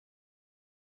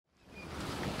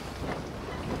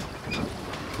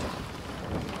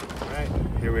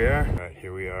here we are. All right,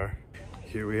 here we are.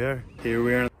 Here we are. Here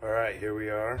we are. All right, here we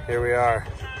are. Here we are.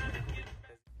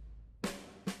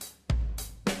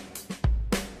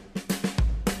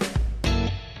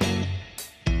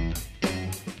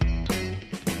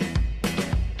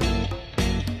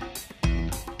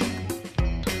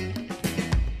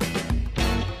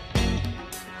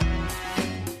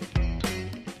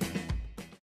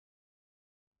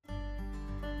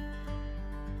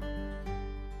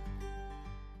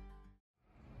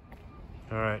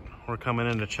 All right, we're coming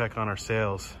in to check on our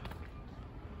sails.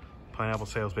 Pineapple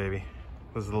sails, baby.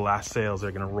 This is the last sails that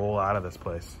are gonna roll out of this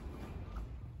place.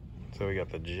 So we got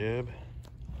the jib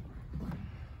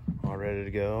all ready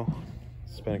to go.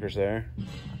 Spinnaker's there.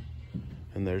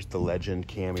 And there's the legend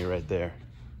Kame right there.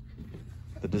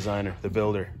 The designer, the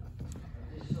builder.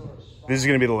 These is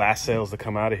gonna be the last sails to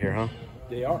come out of here, huh?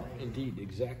 They are, indeed,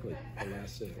 exactly. The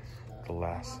last sails. The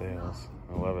last sails.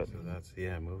 I love it. So that's,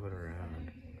 yeah, move it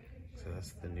around. So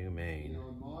that's the new main.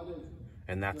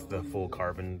 And that's the full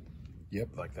carbon. Yep.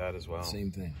 Like that as well. Same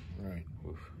thing, right.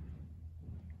 Oof.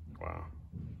 Wow.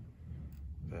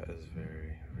 That is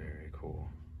very, very cool.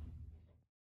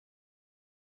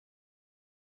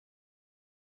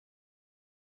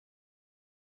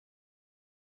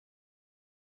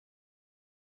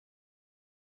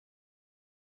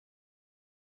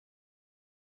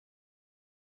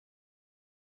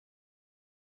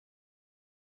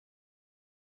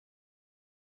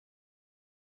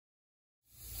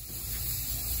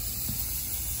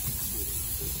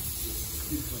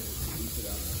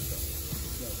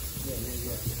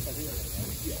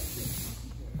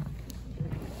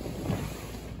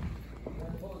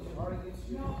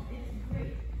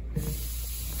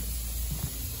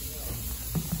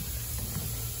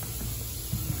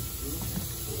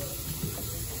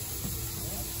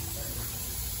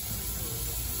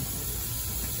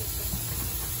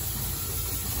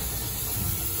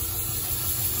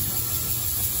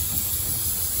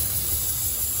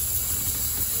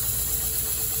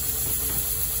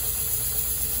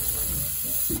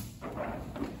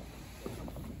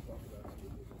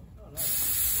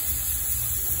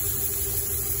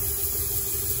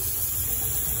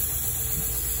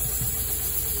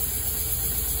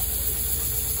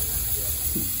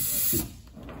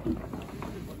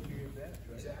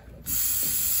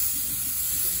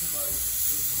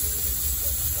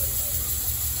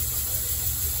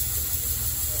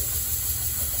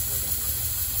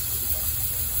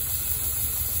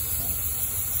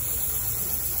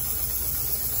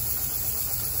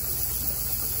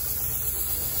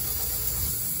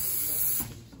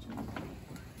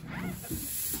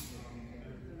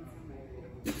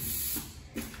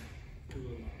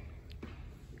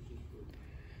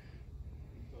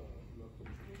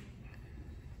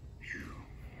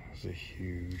 It's a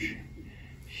huge,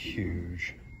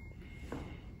 huge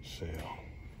sail.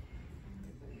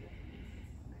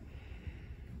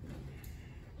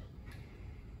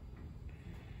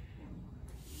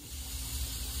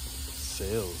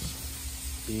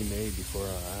 Sails being made before our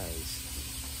eyes.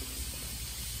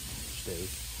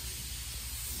 Dave,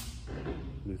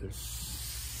 Luther,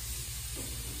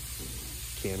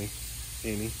 Cammy,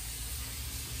 Amy,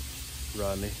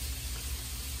 Rodney.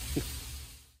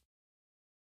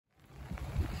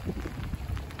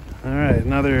 All right,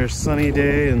 another sunny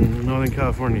day in Northern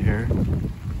California here,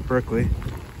 Berkeley.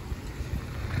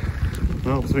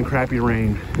 Well, it's been crappy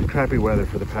rain, crappy weather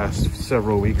for the past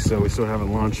several weeks, so we still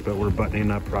haven't launched, but we're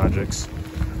buttoning up projects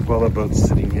while the boat's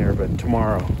sitting here. But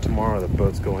tomorrow the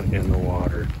boat's going in the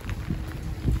water.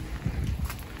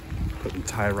 Putting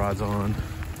tie rods on.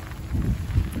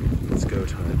 It's go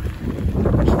time.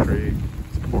 There's Creek,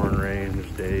 it's pouring rain,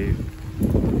 there's Dave.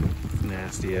 It's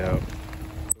nasty out.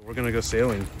 We're gonna go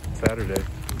sailing Saturday,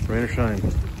 rain or shine.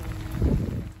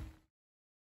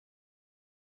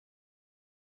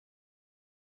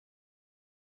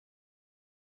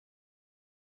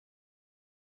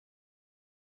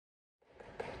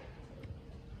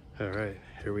 All right,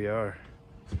 here we are,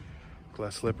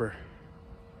 glass slipper,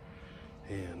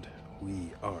 and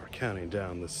we are counting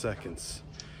down the seconds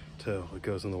till it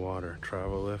goes in the water.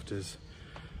 Travel lift is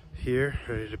here,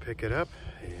 ready to pick it up,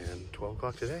 and 12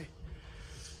 o'clock today.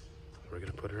 We're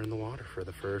gonna put her in the water for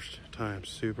the first time.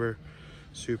 Super,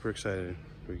 super excited.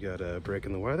 We got a break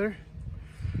in the weather.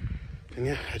 And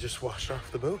yeah, I just washed off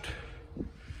the boat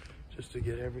just to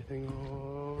get everything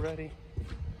all ready.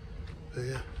 But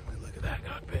yeah, look at that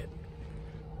cockpit.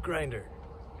 Grinder,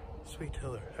 sweet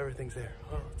tiller, everything's there.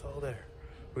 Oh, it's all there.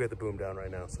 We got the boom down right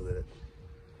now so that it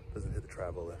doesn't hit the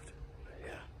travel lift. But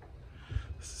yeah,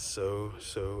 this is so,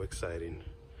 so exciting.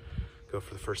 Go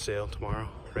for the first sail tomorrow,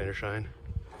 rain or shine.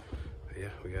 Yeah,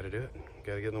 we got to do it.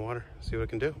 gotta get in the water, see what it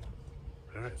can do.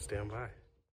 All right, stand by.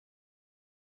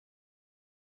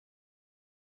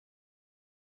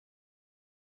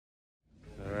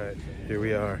 All right, here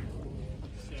we are,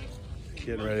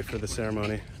 getting ready for the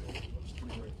ceremony.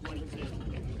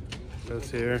 Boat's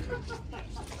here,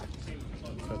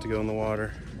 about to go in the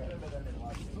water.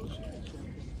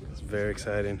 It's very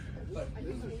exciting.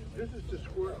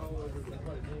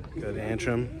 Got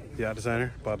Antrim, the yacht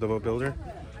designer, Bob the boat builder,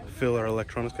 Phil, our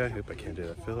electronics guy. Oop, I can't do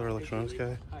that. Phil, our electronics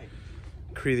guy.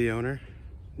 Cree, the owner.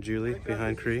 Julie,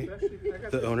 behind Cree,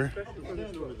 the owner.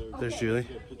 There's Julie.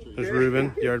 There's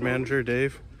Ruben, yard manager.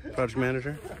 Dave, project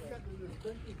manager.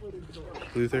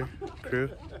 Luther, crew.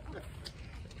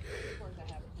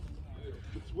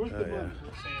 Oh, yeah.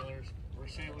 We're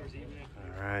sailors even.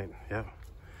 All right, yep.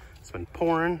 It's been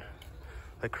pouring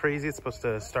like crazy. It's supposed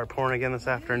to start pouring again this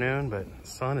afternoon, but the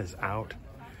sun is out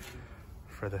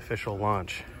for the official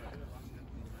launch.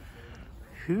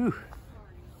 Whew.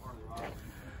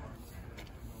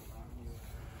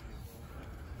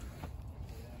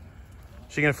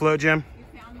 She gonna float, Jim?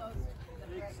 You found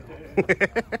those.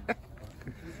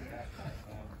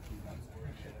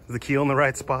 Is the keel in the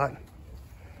right spot?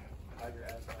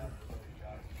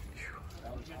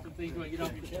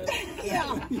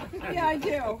 Yeah, I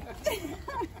do.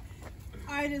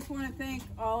 I just want to thank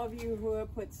all of you who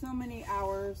have put so many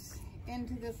hours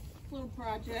into this little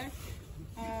project.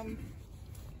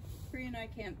 Cree and I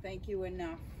can't thank you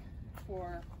enough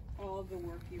for all of the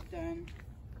work you've done.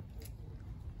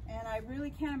 And I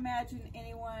really can't imagine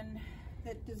anyone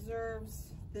that deserves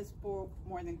this boat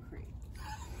more than Cree.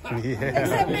 Yeah.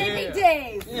 Except maybe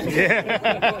Dave.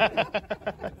 Yeah.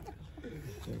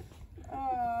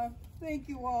 Thank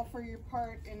you all for your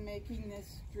part in making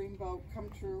this dream boat come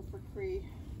true for Cree.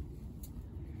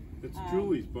 It's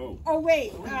Julie's boat. Oh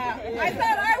wait, I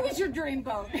thought I was your dream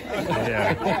boat.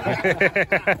 Yeah.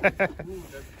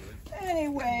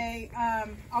 Anyway,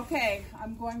 okay,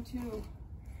 I'm going to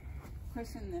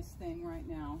christen this thing right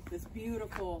now. This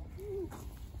beautiful.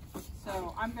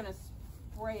 So I'm gonna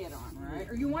spray it on, right?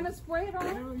 Or you want to spray it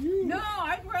on? No,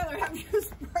 I'd rather have you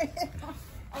spray it on.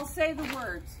 I'll say the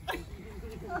words.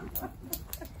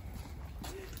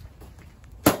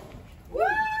 Woo!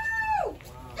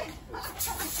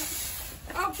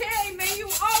 Okay, may you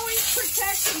always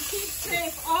protect and keep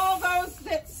safe all those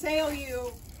that sail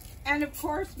you. And of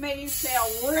course, may you sail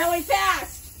really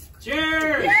fast.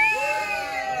 Cheers! Yay!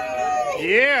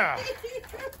 Yeah.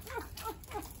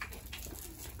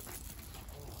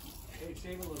 Hey,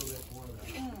 save a little bit more of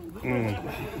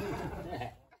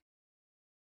that.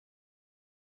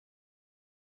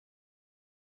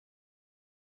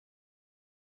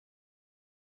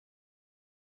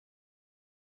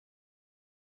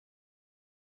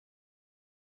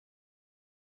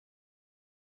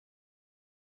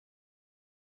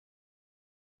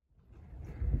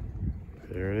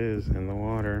 There it is in the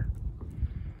water.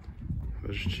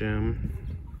 There's Jim,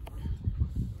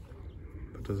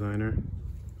 the designer,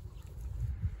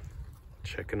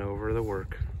 checking over the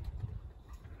work.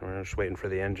 We're just waiting for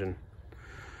the engine.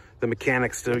 The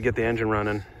mechanics to get the engine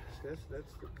running.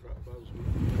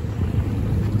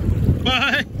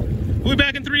 Bye. We'll be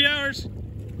back in 3 hours.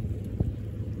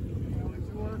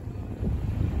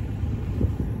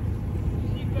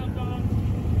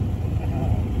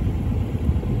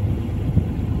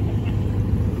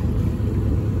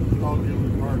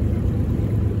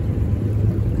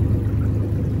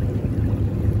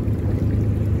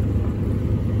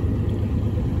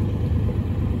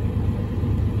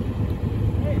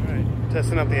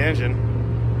 Testing up the engine.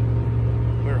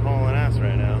 We're hauling ass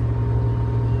right now.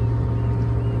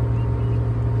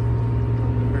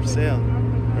 First sail,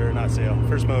 or not sail,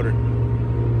 first motor.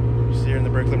 Just here in the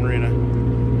Berkeley Marina.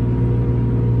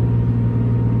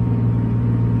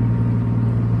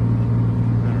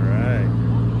 All right.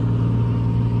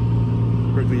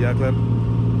 Berkeley Yacht Club.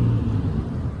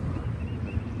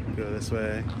 Go this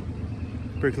way.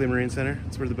 Berkeley Marine Center.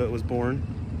 That's where the boat was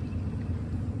born.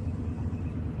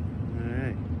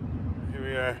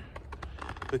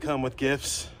 We come with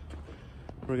gifts.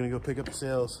 We're gonna go pick up the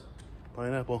sails.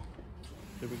 Pineapple.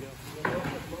 Here we go.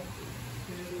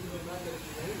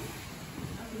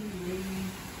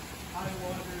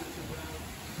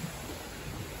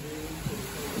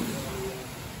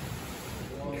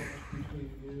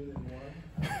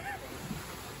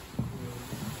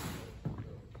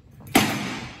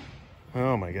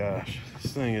 Oh my gosh,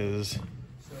 this thing is.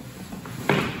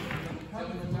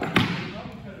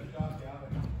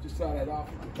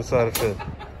 Just thought it fit.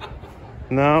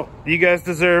 No, you guys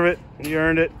deserve it. You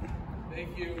earned it.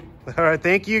 Thank you. All right,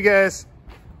 thank you guys.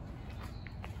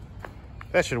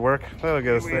 That should work. That'll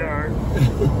get us there.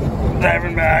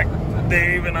 Diving back.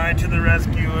 Dave and I to the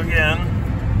rescue again.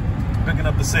 Picking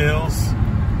up the sails.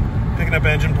 Picking up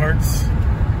engine parts.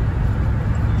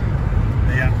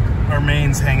 Yeah, our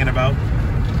main's hanging about,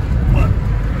 what,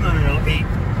 I don't know, 8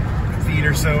 feet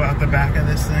or so out the back of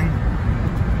this thing.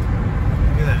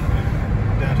 Look at that.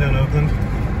 Downtown Oakland.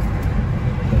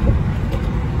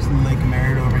 There's Lake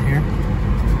Merritt over here.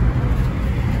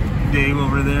 Dave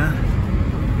over there.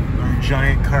 Our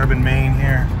giant carbon main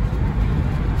here.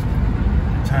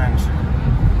 Good times.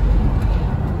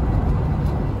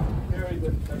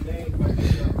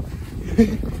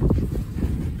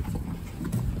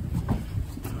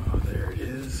 Oh, there it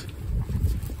is.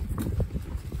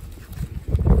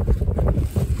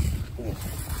 Oh,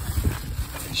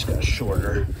 just got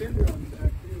shorter.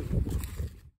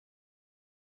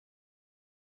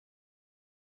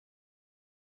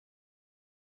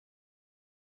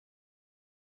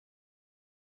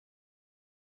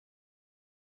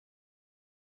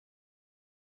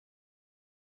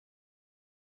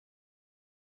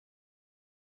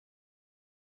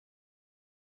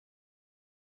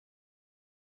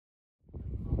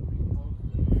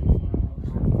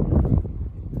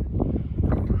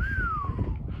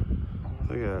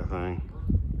 Look at that thing.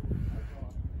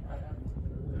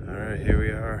 Alright, here we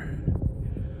are.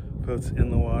 Boat's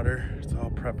in the water. It's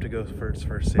all prepped to go for its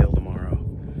first sail tomorrow.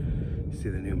 You see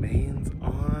the new mains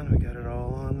on. We got it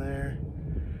all on there.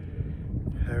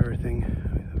 Everything.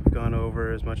 We've gone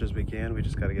over as much as we can. We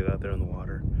just got to get out there in the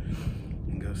water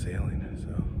and go sailing. So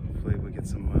hopefully we get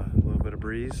some a little bit of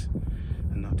breeze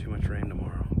and not too much rain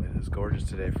tomorrow. But it's gorgeous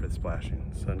today for the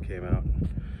splashing. The sun came out.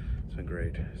 It's been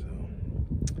great. So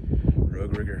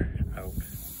Rogue Rigger out.